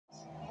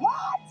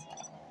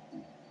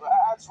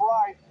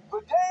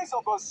the days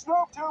of the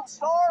Snoop Tube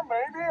star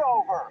may be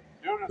over.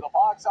 Due to the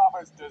box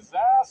office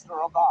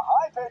disaster of the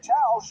high-pitch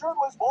Hal,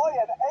 Shirtless Boy,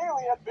 and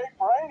Alien Big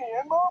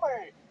Brainian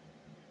movie.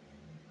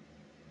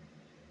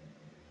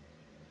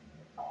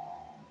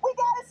 We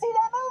gotta see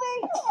that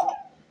movie!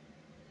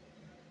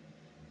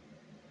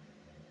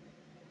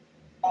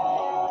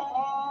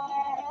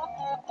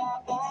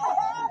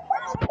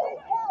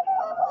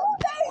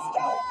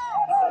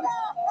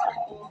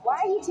 Why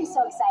are you two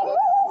so excited?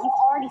 You've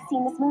already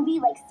seen this movie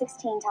like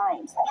 16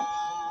 times.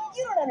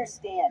 You don't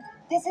understand.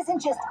 This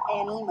isn't just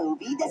any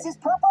movie. This is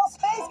Purple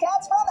Space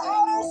Cats from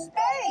outer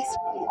space!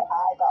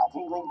 Eyeball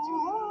tingling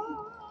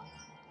too.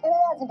 And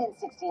it hasn't been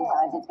 16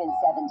 times, it's been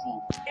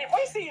 17. If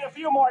we see it a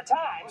few more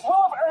times, we'll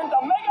have earned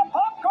the Mega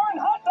Popcorn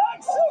Hot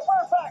Dog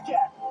Super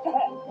Bucket!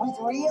 With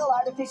real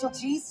artificial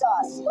cheese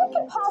sauce. What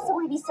could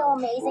possibly be so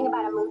amazing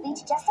about a movie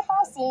to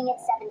justify seeing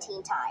it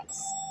 17 times?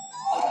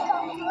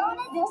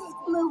 This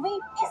movie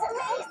is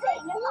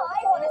amazing!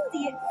 I want to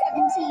see it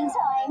 17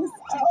 times!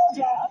 Told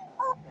ya!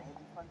 Ready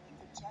for me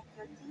to check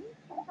your teeth?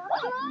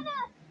 Dr. Anna,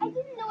 I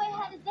didn't know I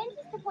had a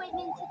dentist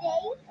appointment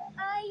today.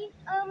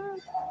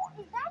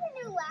 Is that a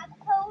new lab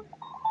coat?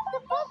 The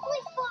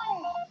Buckley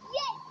spotter!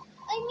 Yes!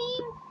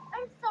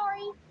 I'm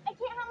sorry. I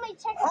can't have my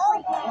checkup How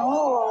right now.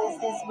 cool is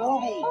this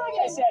movie? Like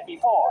I said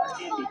before,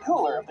 it'd be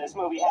cooler if this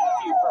movie had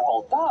a few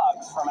purple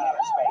dogs from outer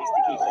space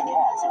to keep the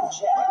cats in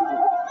check.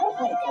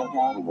 Let it go,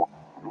 dog.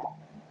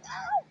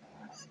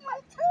 My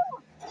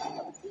tooth!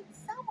 Did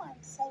someone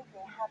say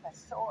they have a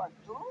sore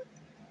tooth?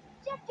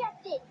 Jeff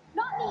did.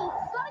 Not me.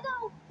 Gotta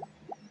go.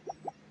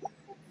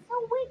 It's so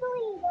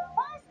wiggly.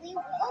 Honestly,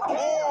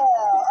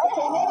 Yeah,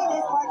 okay, maybe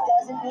this part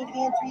doesn't need to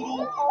be in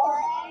 3D. Or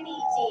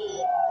NED.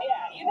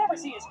 Yeah, you never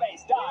see a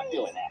space dog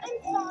doing that. I'm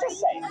sorry.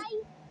 Just saying.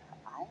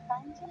 I'll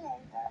find you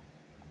later.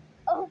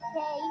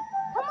 Okay.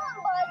 Come on,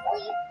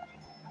 Bosley.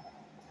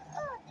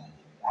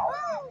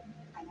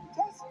 I'm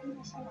just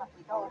finishing up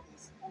with all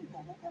this, and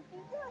then it'll be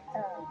your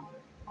turn.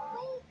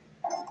 Wait.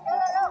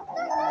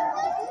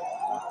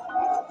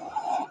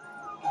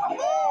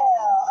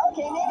 Yeah,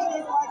 okay, maybe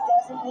this part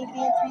doesn't need to be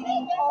in 3D.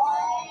 Or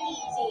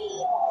NED.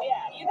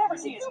 Yeah, you never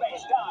see a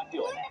space dog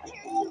doing that.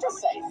 Just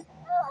saying.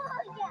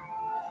 Oh, yeah.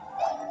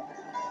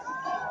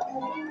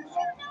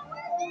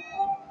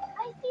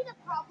 I see the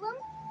problem.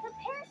 The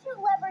parachute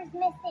lever's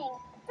missing.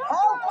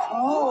 How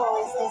cool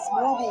is this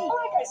movie?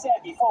 Like I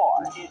said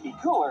before, it'd be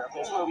cooler if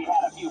this movie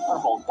had a few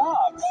purple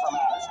dogs from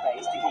outer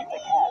space to keep the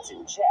cats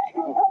in check.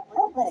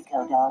 Let it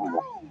go, dog.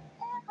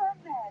 Never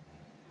met.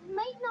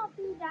 Might not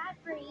be that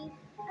brave.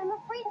 I'm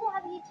afraid to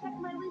have you check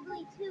my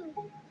wiggly tooth.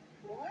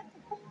 What?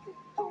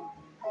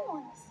 I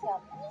want to see a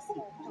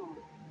missing tooth.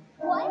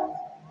 What?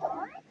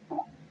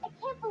 I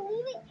can't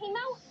believe it came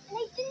out and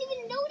I didn't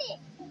even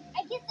notice.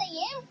 I guess I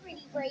am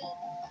pretty brave.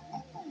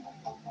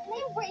 And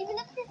I'm brave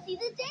enough to see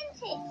the dentist.